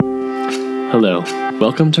Hello,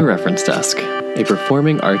 welcome to Reference Desk, a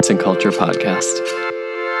performing arts and culture podcast.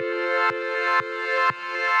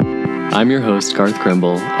 I'm your host, Garth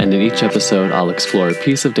Grimble, and in each episode I'll explore a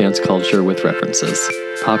piece of dance culture with references,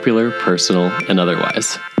 popular, personal, and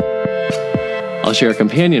otherwise. I'll share a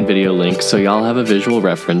companion video link so y'all have a visual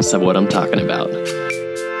reference of what I'm talking about.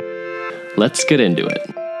 Let's get into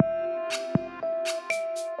it.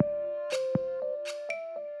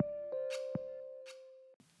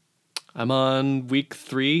 I'm on week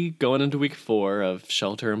 3, going into week 4 of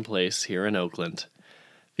shelter in place here in Oakland.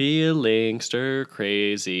 Feeling stir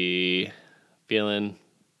crazy. Feeling,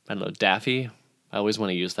 daffy. I always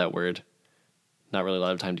want to use that word. Not really a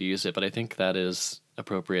lot of time to use it, but I think that is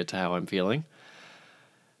appropriate to how I'm feeling.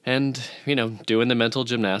 And, doing the mental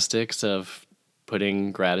gymnastics of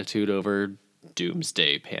putting gratitude over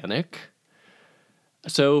doomsday panic.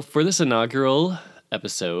 So for this inaugural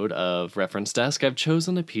episode of Reference Desk, I've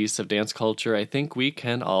chosen a piece of dance culture I think we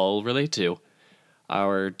can all relate to.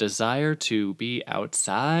 Our desire to be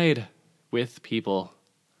outside with people.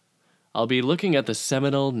 I'll be looking at the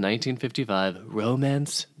seminal 1955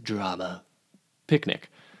 romance drama, Picnic,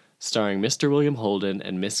 starring Mr. William Holden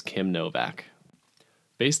and Miss Kim Novak.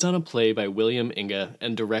 Based on a play by William Inge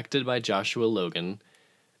and directed by Joshua Logan,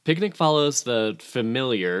 Picnic follows the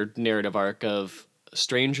familiar narrative arc of a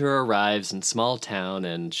stranger arrives in small town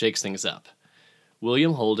and shakes things up.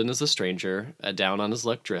 William Holden is a stranger, a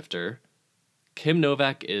down-on-his-luck drifter. Kim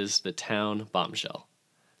Novak is the town bombshell.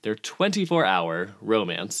 Their 24-hour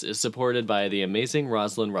romance is supported by the amazing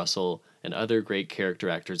Rosalind Russell and other great character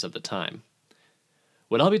actors of the time.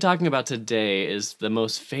 What I'll be talking about today is the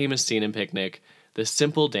most famous scene in Picnic, the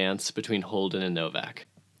simple dance between Holden and Novak.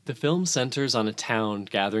 The film centers on a town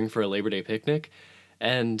gathering for a Labor Day picnic,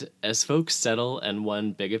 and as folks settle and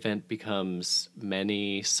one big event becomes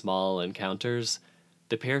many small encounters,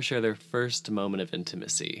 the pair share their first moment of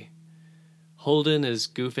intimacy. Holden is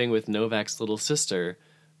goofing with Novak's little sister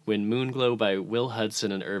when Moonglow by Will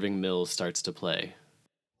Hudson and Irving Mills starts to play.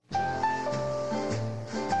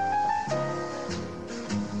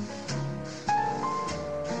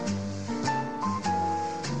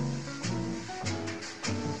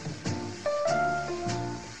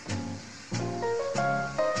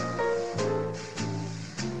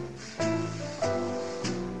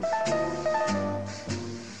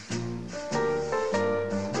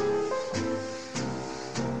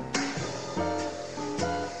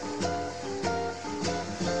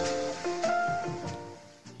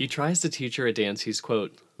 He tries to teach her a dance he's,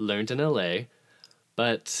 quote, learned in L.A.,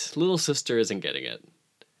 but little sister isn't getting it.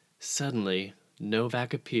 Suddenly,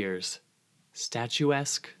 Novak appears,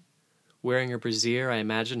 statuesque, wearing a brassiere I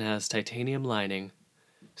imagine has titanium lining,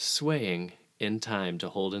 swaying in time to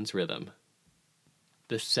Holden's rhythm.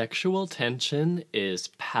 The sexual tension is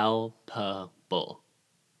palpable.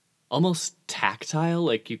 Almost tactile,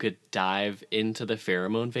 like you could dive into the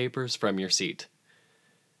pheromone vapors from your seat.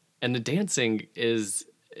 And the dancing is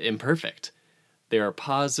imperfect. There are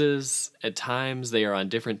pauses, at times they are on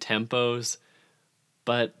different tempos,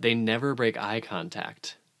 but they never break eye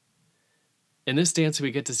contact. In this dance, we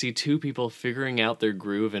get to see two people figuring out their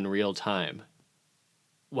groove in real time.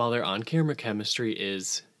 While their on-camera chemistry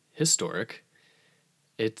is historic,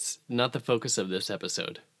 it's not the focus of this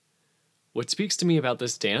episode. What speaks to me about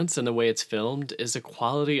this dance and the way it's filmed is a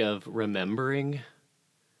quality of remembering,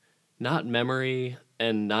 not memory,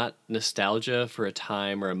 and not nostalgia for a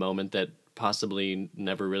time or a moment that possibly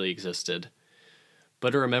never really existed,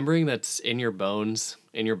 but a remembering that's in your bones,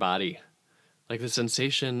 in your body, like the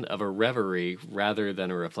sensation of a reverie rather than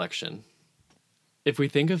a reflection. If we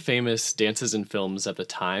think of famous dances and films at the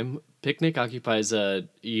time, Picnic occupies a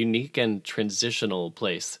unique and transitional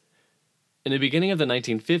place. In the beginning of the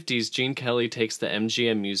 1950s, Gene Kelly takes the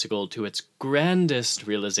MGM musical to its grandest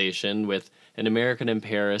realization with An American in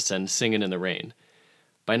Paris and Singin' in the Rain.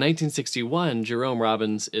 By 1961, Jerome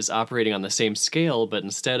Robbins is operating on the same scale, but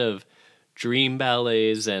instead of dream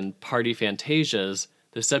ballets and party fantasias,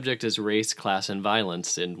 the subject is race, class, and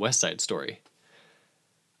violence in West Side Story.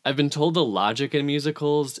 I've been told the logic in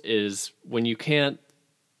musicals is when you can't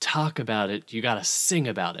talk about it, you gotta sing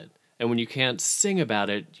about it. And when you can't sing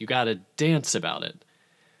about it, you gotta dance about it.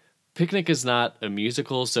 Picnic is not a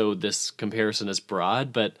musical, so this comparison is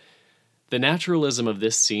broad, but the naturalism of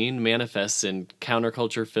this scene manifests in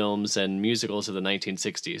counterculture films and musicals of the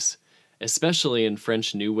 1960s, especially in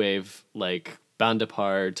French New Wave like Bande à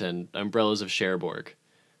Part and Umbrellas of Cherbourg.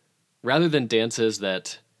 Rather than dances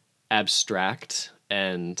that abstract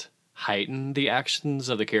and heighten the actions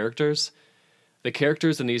of the characters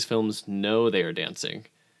in these films know they are dancing.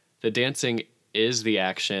 The dancing is the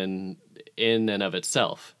action in and of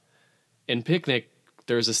itself. In Picnic,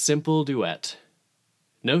 there's a simple duet.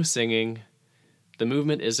 No singing. The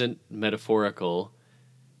movement isn't metaphorical.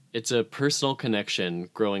 It's a personal connection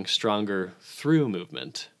growing stronger through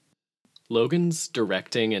movement. Logan's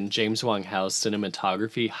directing and James Wong Howe's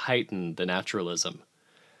cinematography heighten the naturalism.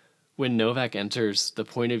 When Novak enters, the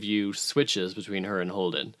point of view switches between her and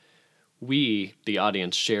Holden. We, the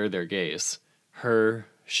audience, share their gaze. Her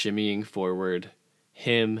shimmying forward,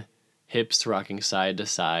 him, hips rocking side to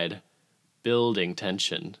side, building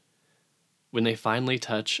tension. When they finally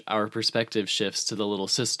touch, our perspective shifts to the little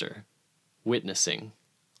sister, witnessing,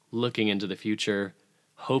 looking into the future,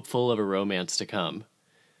 hopeful of a romance to come.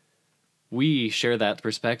 We share that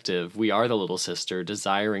perspective. We are the little sister,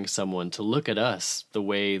 desiring someone to look at us the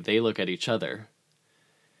way they look at each other.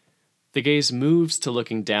 The gaze moves to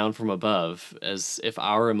looking down from above, as if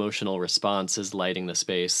our emotional response is lighting the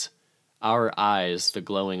space, our eyes the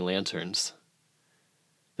glowing lanterns.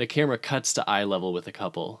 The camera cuts to eye level with the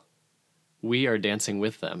couple. We are dancing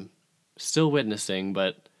with them, still witnessing,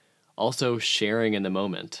 but also sharing in the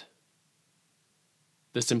moment.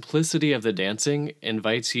 The simplicity of the dancing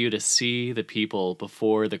invites you to see the people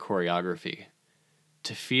before the choreography,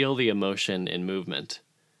 to feel the emotion in movement,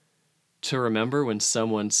 to remember when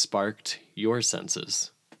someone sparked your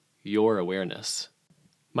senses, your awareness.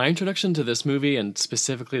 My introduction to this movie, and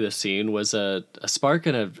specifically the scene, was a spark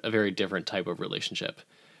in a very different type of relationship.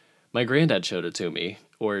 My granddad showed it to me,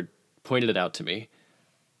 or pointed it out to me.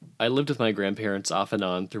 I lived with my grandparents off and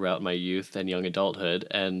on throughout my youth and young adulthood,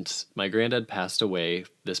 and my granddad passed away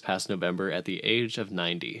this past November at the age of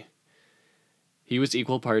 90. He was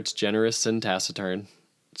equal parts generous and taciturn,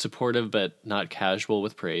 supportive but not casual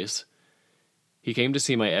with praise. He came to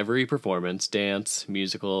see my every performance, dance,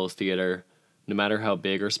 musical, theater, no matter how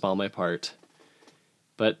big or small my part.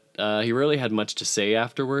 But he rarely had much to say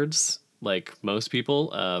afterwards, like most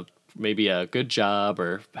people. Maybe a good job,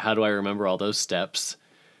 or how do I remember all those steps?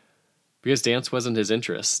 Because dance wasn't his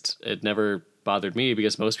interest. It never bothered me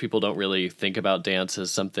because most people don't really think about dance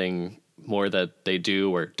as something more that they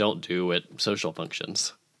do or don't do at social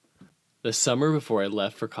functions. The summer before I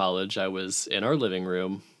left for college, I was in our living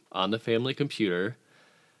room on the family computer,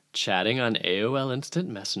 chatting on AOL Instant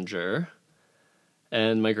Messenger,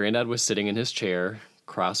 and my granddad was sitting in his chair,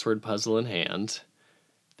 crossword puzzle in hand.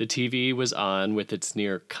 The TV was on with its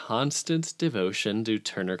near constant devotion to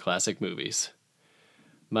Turner Classic Movies.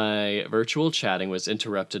 My virtual chatting was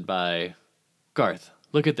interrupted by, "Garth,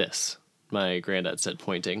 look at this," my granddad said,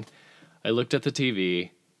 pointing. I looked at the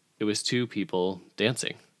TV. It was two people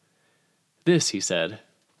dancing. "This," he said.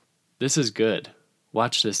 "This is good.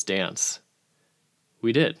 Watch this dance."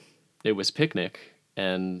 We did. It was Picnic,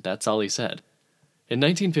 and that's all he said. In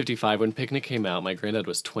 1955, when Picnic came out, my granddad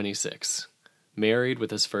was 26, married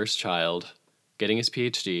with his first child, getting his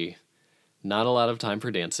PhD, not a lot of time for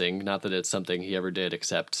dancing, not that it's something he ever did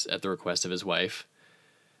except at the request of his wife.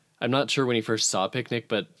 I'm not sure when he first saw Picnic,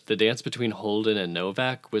 but the dance between Holden and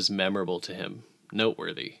Novak was memorable to him,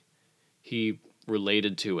 noteworthy. He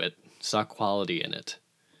related to it, saw quality in it.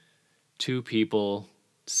 Two people,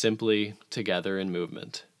 simply together in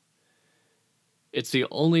movement. It's the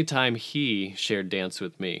only time he shared dance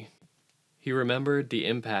with me. He remembered the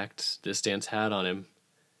impact this dance had on him.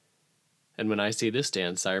 And when I see this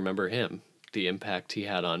dance, I remember him, the impact he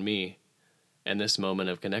had on me, and this moment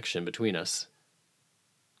of connection between us.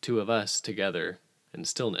 Two of us together in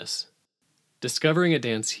stillness. Discovering a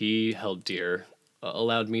dance he held dear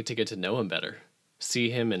allowed me to get to know him better, see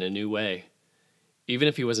him in a new way. Even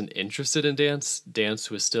if he wasn't interested in dance, dance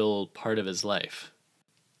was still part of his life.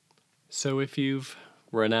 So if you've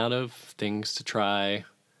run out of things to try,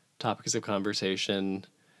 topics of conversation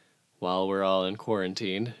while we're all in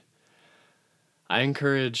quarantine, I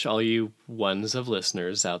encourage all you ones of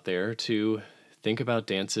listeners out there to think about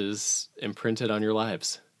dances imprinted on your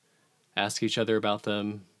lives. Ask each other about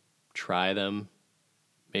them, try them,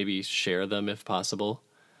 maybe share them if possible.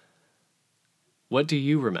 What do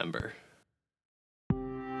you remember?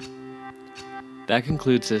 That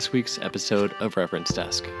concludes this week's episode of Reference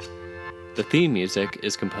Desk. The theme music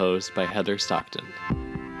is composed by Heather Stockton.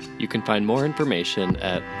 You can find more information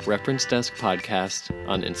at Reference Desk Podcast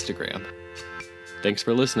on Instagram. Thanks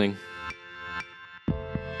for listening.